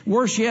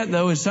 Worse yet,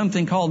 though, is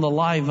something called the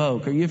live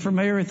oak. Are you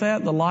familiar with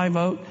that, the live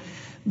oak?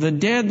 The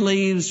dead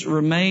leaves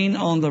remain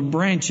on the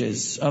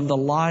branches of the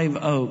live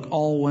oak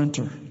all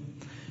winter.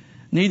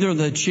 Neither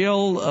the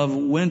chill of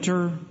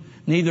winter,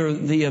 neither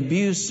the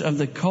abuse of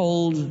the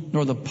cold,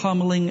 nor the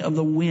pummeling of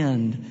the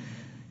wind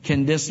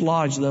can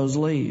dislodge those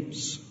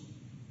leaves.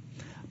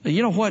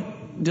 You know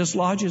what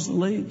dislodges the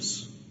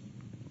leaves?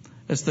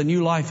 It's the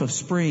new life of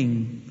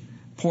spring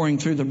pouring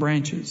through the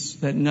branches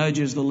that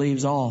nudges the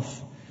leaves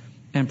off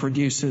and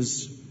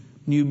produces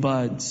new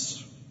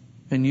buds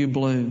and new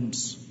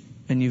blooms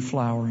and new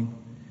flowering.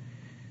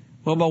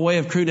 Well, by way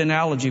of crude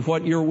analogy,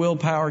 what your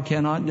willpower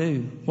cannot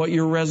do, what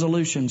your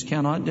resolutions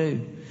cannot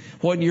do,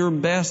 what your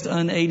best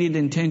unaided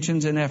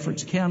intentions and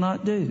efforts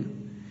cannot do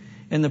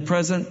in the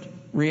present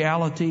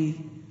reality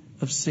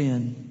of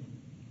sin,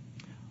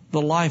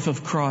 the life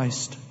of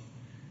Christ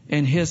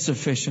and His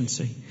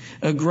sufficiency,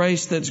 a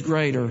grace that's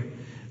greater,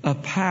 a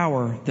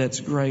power that's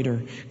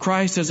greater.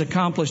 Christ has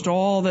accomplished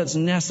all that's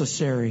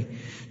necessary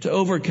to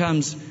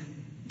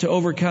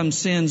overcome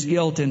sin's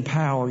guilt and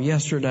power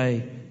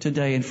yesterday,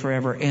 today, and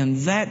forever. And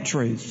that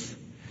truth,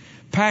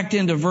 packed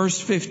into verse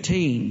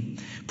 15,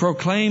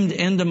 proclaimed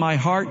into my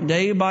heart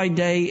day by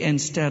day and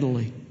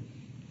steadily,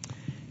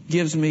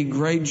 gives me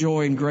great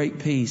joy and great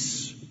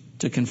peace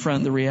to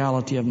confront the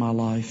reality of my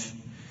life.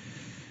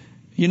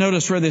 You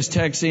notice where this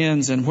text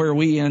ends and where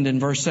we end in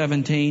verse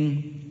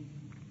 17.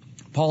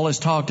 Paul has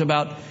talked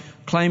about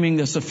claiming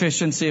the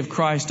sufficiency of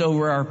Christ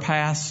over our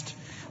past,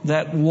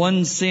 that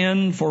one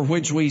sin for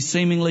which we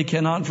seemingly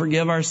cannot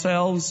forgive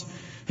ourselves.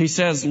 He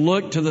says,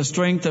 look to the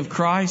strength of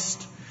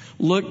Christ,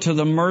 look to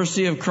the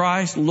mercy of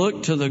Christ,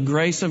 look to the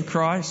grace of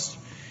Christ.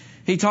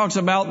 He talks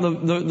about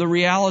the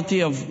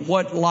reality of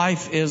what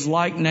life is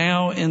like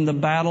now in the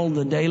battle,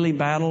 the daily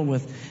battle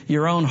with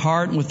your own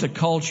heart and with the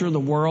culture, the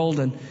world,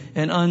 and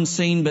an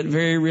unseen but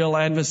very real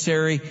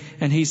adversary.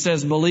 And he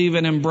says, believe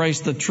and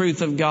embrace the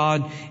truth of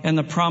God and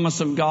the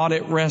promise of God.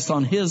 It rests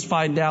on His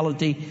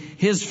fidelity,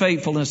 His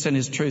faithfulness, and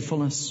His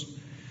truthfulness.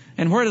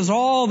 And where does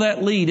all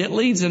that lead? It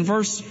leads in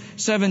verse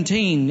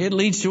 17. It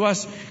leads to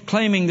us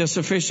claiming the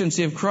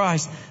sufficiency of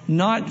Christ,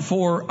 not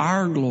for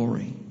our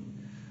glory,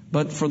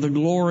 but for the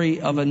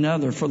glory of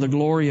another, for the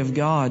glory of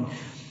God.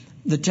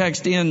 The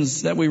text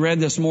ends that we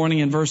read this morning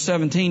in verse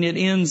 17. It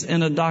ends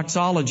in a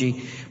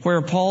doxology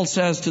where Paul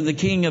says to the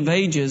King of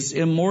ages,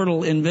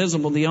 immortal,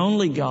 invisible, the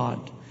only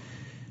God,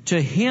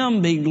 to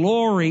Him be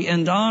glory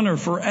and honor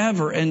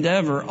forever and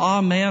ever.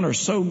 Amen, or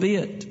so be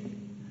it.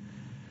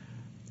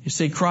 You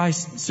see,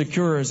 Christ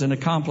secures and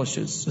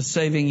accomplishes a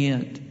saving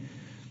end.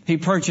 He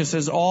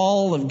purchases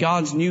all of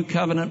God's new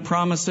covenant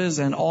promises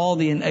and all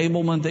the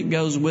enablement that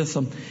goes with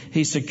them.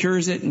 He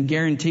secures it and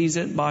guarantees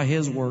it by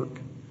His work.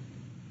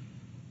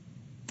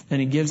 And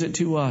He gives it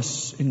to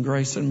us in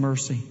grace and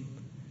mercy.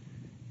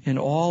 And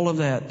all of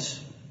that,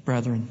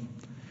 brethren,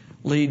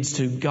 leads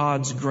to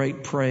God's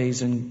great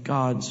praise and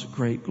God's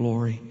great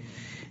glory.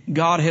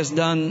 God has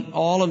done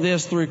all of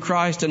this through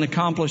Christ and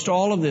accomplished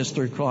all of this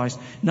through Christ,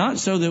 not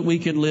so that we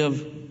could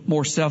live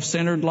more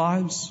self-centered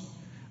lives,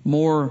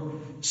 more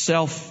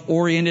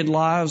self-oriented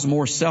lives,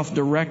 more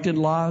self-directed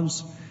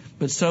lives,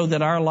 but so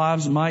that our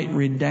lives might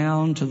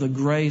redound to the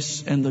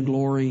grace and the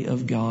glory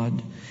of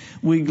God.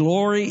 We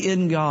glory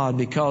in God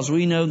because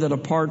we know that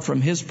apart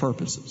from His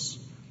purposes,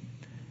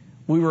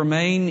 we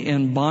remain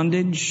in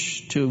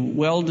bondage to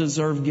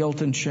well-deserved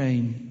guilt and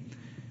shame.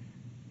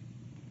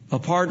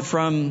 Apart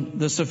from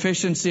the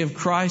sufficiency of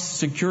Christ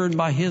secured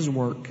by His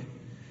work,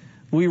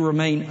 we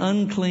remain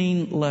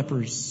unclean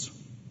lepers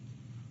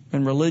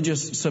and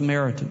religious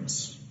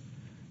Samaritans,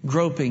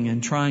 groping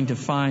and trying to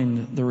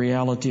find the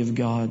reality of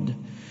God.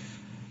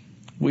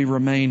 We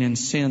remain in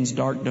sin's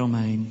dark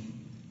domain.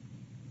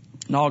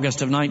 In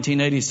August of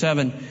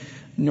 1987,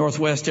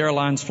 Northwest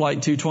Airlines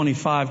Flight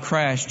 225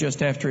 crashed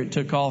just after it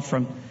took off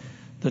from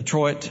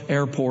Detroit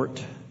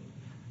Airport.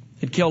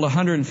 It killed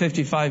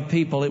 155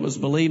 people. It was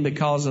believed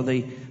because of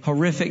the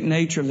horrific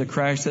nature of the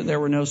crash that there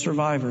were no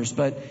survivors.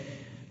 But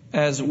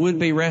as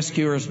would-be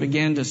rescuers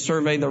began to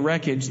survey the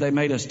wreckage, they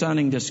made a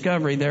stunning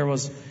discovery. There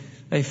was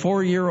a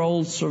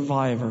 4-year-old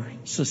survivor,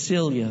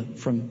 Cecilia,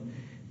 from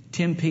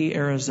Tempe,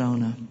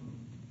 Arizona.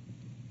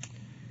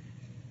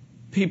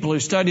 People who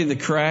study the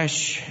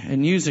crash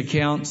and news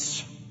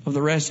accounts of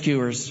the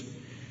rescuers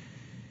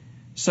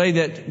say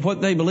that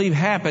what they believe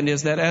happened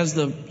is that as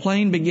the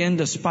plane began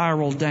to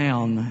spiral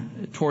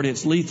down toward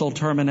its lethal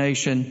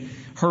termination,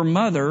 her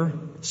mother,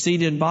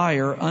 seated by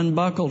her,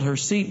 unbuckled her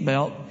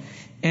seatbelt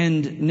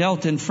and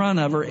knelt in front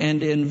of her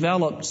and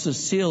enveloped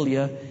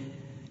Cecilia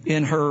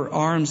in her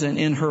arms and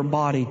in her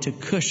body to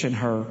cushion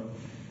her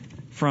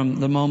from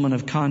the moment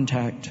of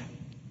contact.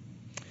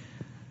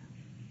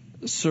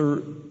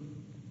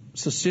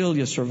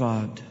 Cecilia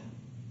survived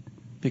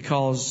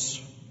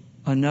because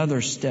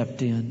another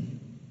stepped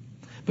in,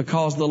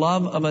 because the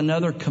love of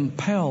another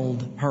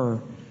compelled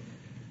her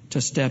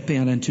to step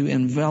in and to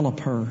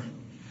envelop her.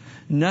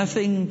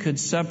 Nothing could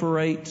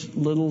separate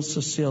little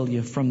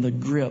Cecilia from the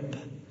grip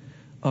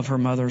of her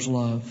mother's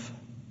love.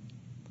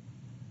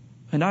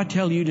 And I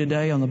tell you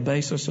today on the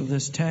basis of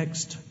this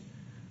text,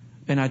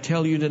 and I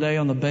tell you today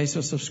on the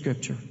basis of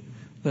Scripture,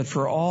 that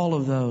for all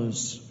of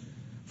those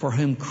for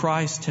whom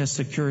Christ has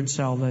secured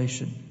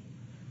salvation,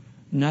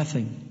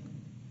 nothing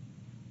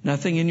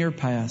in your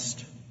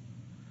past,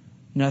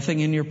 nothing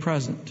in your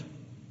present,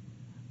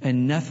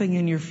 and nothing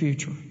in your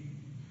future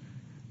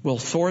will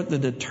thwart the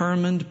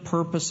determined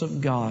purpose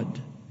of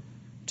God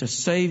to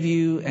save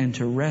you and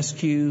to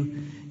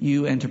rescue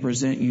you and to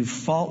present you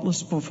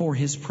faultless before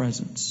His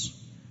presence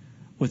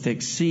with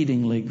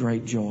exceedingly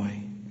great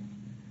joy.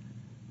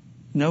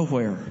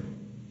 Nowhere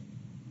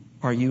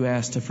are you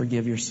asked to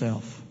forgive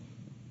yourself.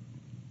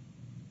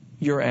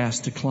 You're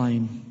asked to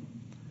claim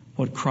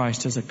what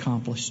Christ has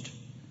accomplished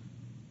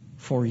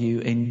for you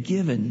and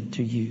given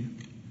to you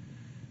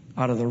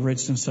out of the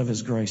richness of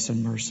His grace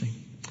and mercy.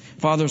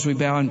 Father, as we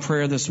bow in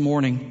prayer this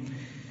morning,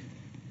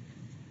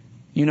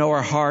 you know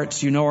our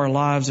hearts, you know our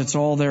lives. It's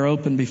all there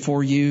open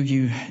before you.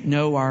 You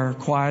know our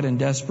quiet and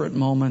desperate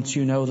moments.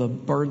 You know the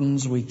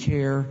burdens we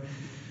carry,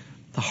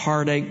 the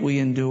heartache we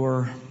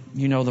endure.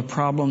 You know the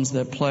problems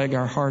that plague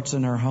our hearts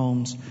and our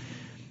homes.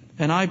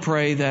 And I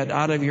pray that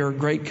out of your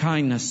great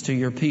kindness to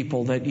your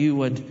people, that you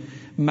would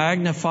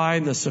magnify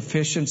the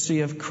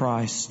sufficiency of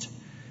Christ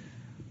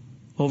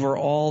over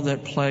all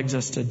that plagues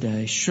us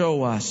today.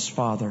 Show us,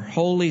 Father.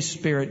 Holy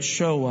Spirit,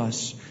 show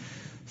us.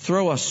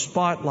 Throw a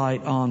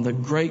spotlight on the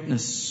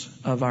greatness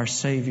of our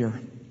Savior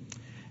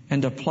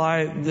and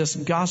apply this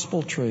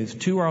gospel truth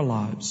to our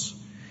lives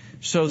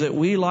so that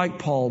we, like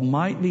Paul,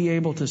 might be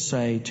able to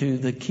say to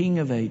the King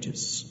of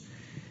ages,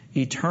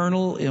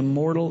 eternal,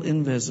 immortal,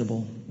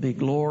 invisible, be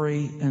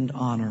glory and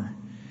honor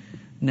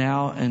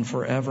now and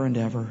forever and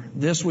ever.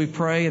 This we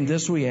pray and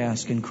this we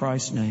ask in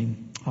Christ's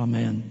name.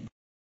 Amen.